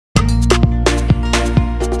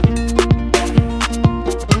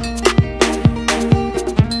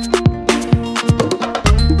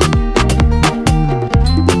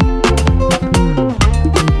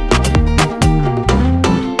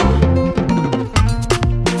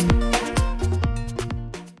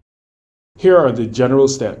Here are the general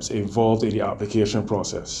steps involved in the application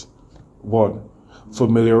process. 1.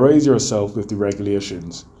 Familiarize yourself with the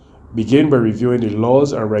regulations. Begin by reviewing the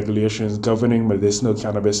laws and regulations governing medicinal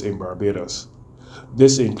cannabis in Barbados.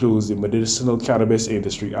 This includes the Medicinal Cannabis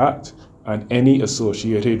Industry Act and any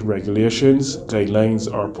associated regulations,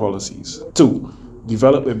 guidelines, or policies. 2.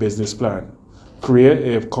 Develop a business plan.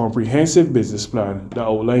 Create a comprehensive business plan that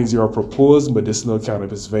outlines your proposed medicinal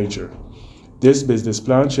cannabis venture. This business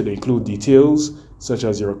plan should include details such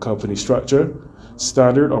as your company structure,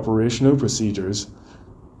 standard operational procedures,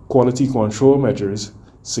 quality control measures,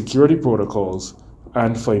 security protocols,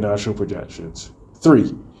 and financial projections.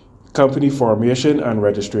 3. Company formation and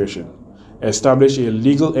registration. Establish a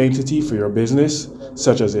legal entity for your business,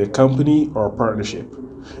 such as a company or partnership,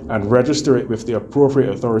 and register it with the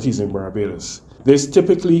appropriate authorities in Barbados. This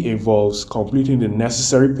typically involves completing the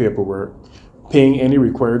necessary paperwork, paying any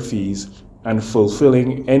required fees, and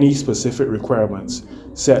fulfilling any specific requirements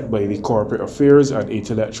set by the Corporate Affairs and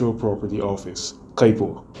Intellectual Property Office,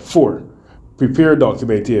 CIPO. 4. Prepare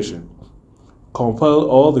documentation. Compile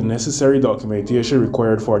all the necessary documentation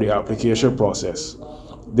required for the application process.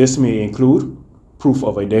 This may include proof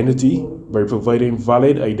of identity by providing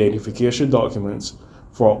valid identification documents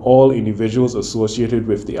for all individuals associated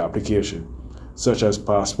with the application, such as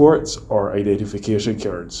passports or identification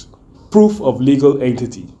cards. Proof of legal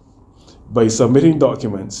entity by submitting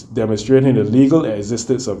documents demonstrating the legal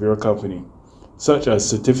existence of your company, such as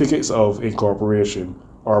certificates of incorporation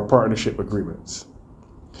or partnership agreements.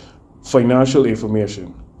 Financial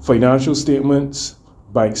information. Financial statements,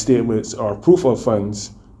 bank statements, or proof of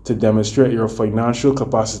funds to demonstrate your financial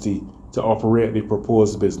capacity to operate the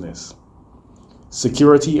proposed business.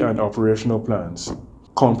 Security and operational plans.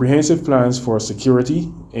 Comprehensive plans for security,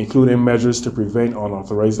 including measures to prevent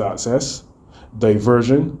unauthorized access,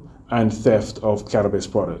 diversion, and theft of cannabis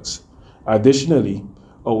products. Additionally,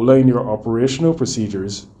 outline your operational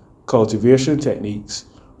procedures, cultivation techniques,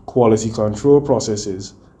 quality control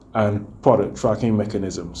processes, and product tracking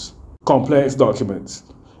mechanisms. Compliance documents.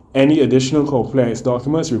 Any additional compliance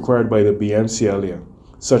documents required by the Bmcla,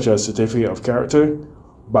 such as certificate of character,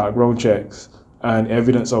 background checks, and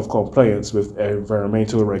evidence of compliance with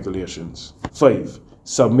environmental regulations. 5.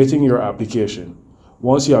 Submitting your application.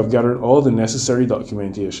 Once you have gathered all the necessary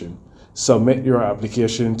documentation, submit your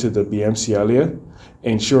application to the Bmcla.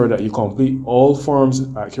 Ensure that you complete all forms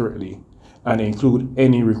accurately and include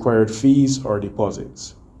any required fees or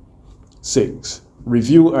deposits. 6.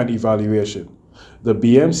 Review and evaluation. The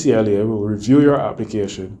Bmcla will review your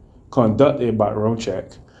application, conduct a background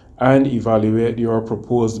check, and evaluate your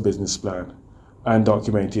proposed business plan and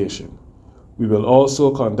documentation. We will also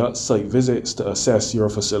conduct site visits to assess your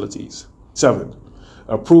facilities. 7.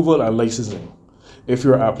 Approval and licensing. If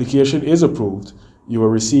your application is approved, you will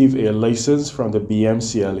receive a license from the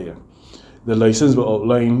Bmcla. The license will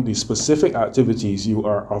outline the specific activities you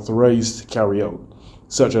are authorized to carry out,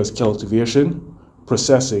 such as cultivation,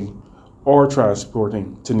 processing, or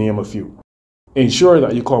transporting, to name a few. Ensure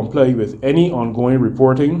that you comply with any ongoing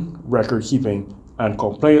reporting, record keeping, and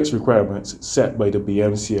compliance requirements set by the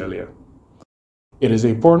Bmcla. It is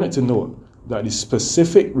important to note that the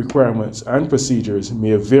specific requirements and procedures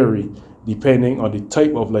may vary depending on the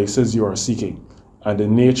type of license you are seeking and the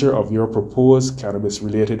nature of your proposed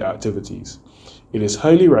cannabis-related activities. It is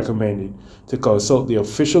highly recommended to consult the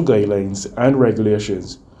official guidelines and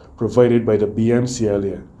regulations provided by the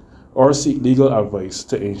Bmcla or seek legal advice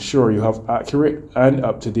to ensure you have accurate and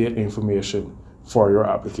up-to-date information for your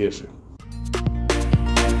application.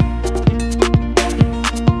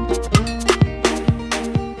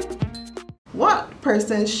 What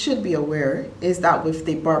persons should be aware is that with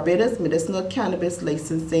the Barbados Medicinal Cannabis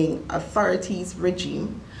Licensing Authority's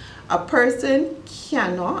regime, a person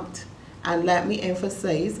cannot, and let me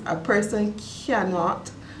emphasize, a person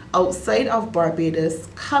cannot outside of Barbados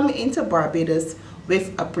come into Barbados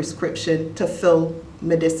with a prescription to fill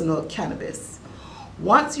medicinal cannabis.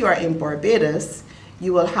 Once you are in Barbados,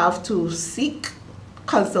 you will have to seek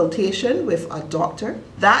consultation with a doctor.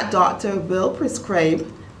 That doctor will prescribe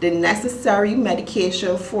the necessary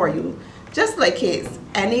medication for you, just like it's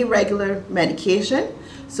any regular medication.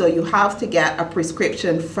 So you have to get a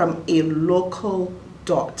prescription from a local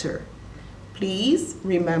doctor. Please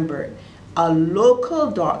remember, a local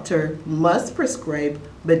doctor must prescribe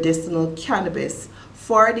medicinal cannabis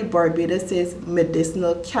for the Barbados'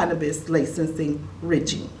 medicinal cannabis licensing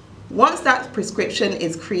regime. Once that prescription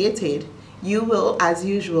is created, you will, as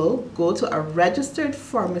usual, go to a registered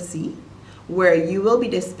pharmacy where you will be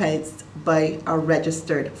dispensed by a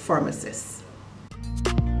registered pharmacist.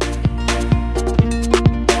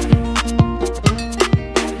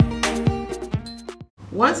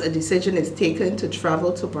 Once a decision is taken to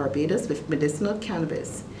travel to Barbados with medicinal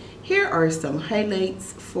cannabis, here are some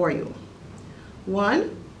highlights for you.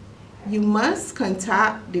 1. You must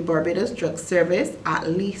contact the Barbados Drug Service at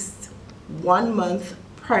least 1 month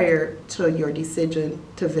prior to your decision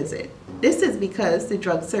to visit. This is because the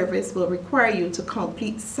drug service will require you to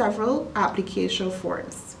complete several application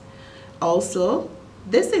forms. Also,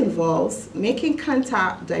 this involves making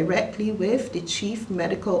contact directly with the Chief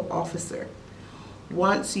Medical Officer.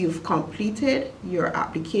 Once you've completed your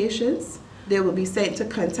applications, they will be sent to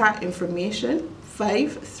contact information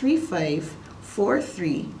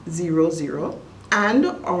 535-4300 and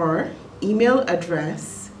or email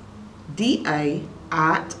address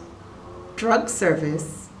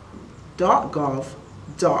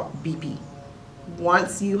di@drugservice.gov.bb.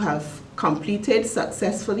 Once you have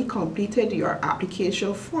successfully completed your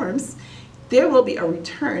application forms, there will be a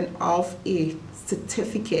return of a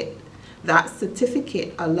certificate. That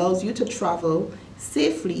certificate allows you to travel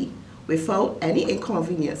safely without any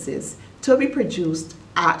inconveniences to be produced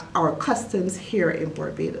at our customs here in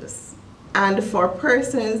Barbados. And for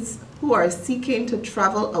persons who are seeking to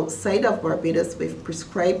travel outside of Barbados with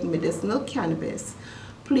prescribed medicinal cannabis,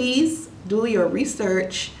 please do your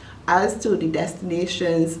research as to the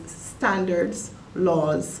destination's standards,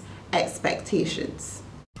 laws, expectations.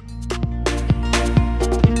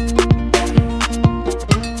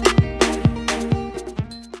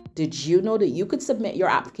 Did you know that you could submit your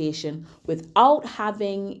application without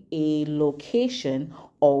having a location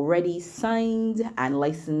already signed and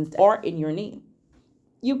licensed or in your name?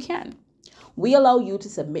 You can. We allow you to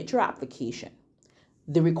submit your application.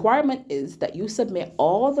 The requirement is that you submit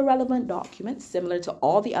all the relevant documents similar to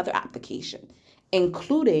all the other applications,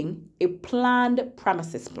 including a planned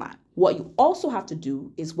premises plan. What you also have to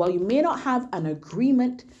do is, while you may not have an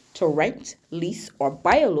agreement to rent, lease, or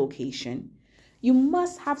buy a location, you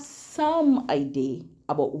must have some idea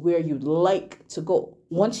about where you'd like to go.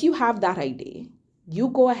 Once you have that idea, you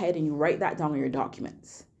go ahead and you write that down on your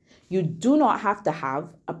documents. You do not have to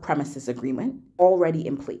have a premises agreement already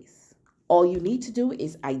in place. All you need to do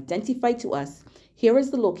is identify to us, here is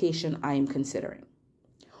the location I am considering.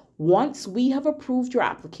 Once we have approved your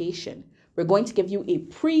application, we're going to give you a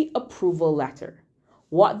pre-approval letter.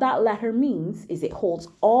 What that letter means is it holds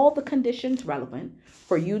all the conditions relevant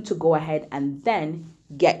for you to go ahead and then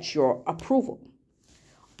get your approval.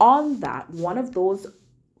 On that, one of those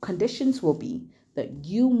conditions will be that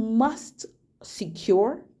you must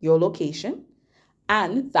secure your location,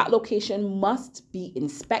 and that location must be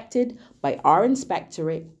inspected by our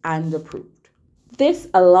inspectorate and approved. This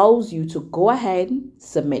allows you to go ahead,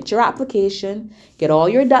 submit your application, get all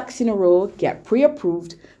your ducks in a row, get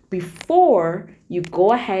pre-approved before you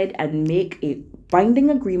go ahead and make a binding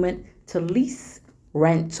agreement to lease,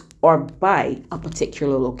 rent, or buy a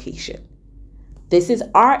particular location. This is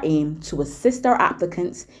our aim to assist our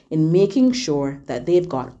applicants in making sure that they've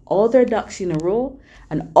got all their ducks in a row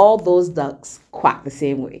and all those ducks quack the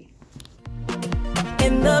same way.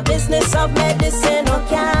 In the business of medicinal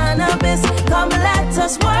cannabis, come let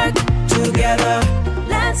us work together.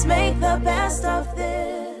 Let's make the best of this.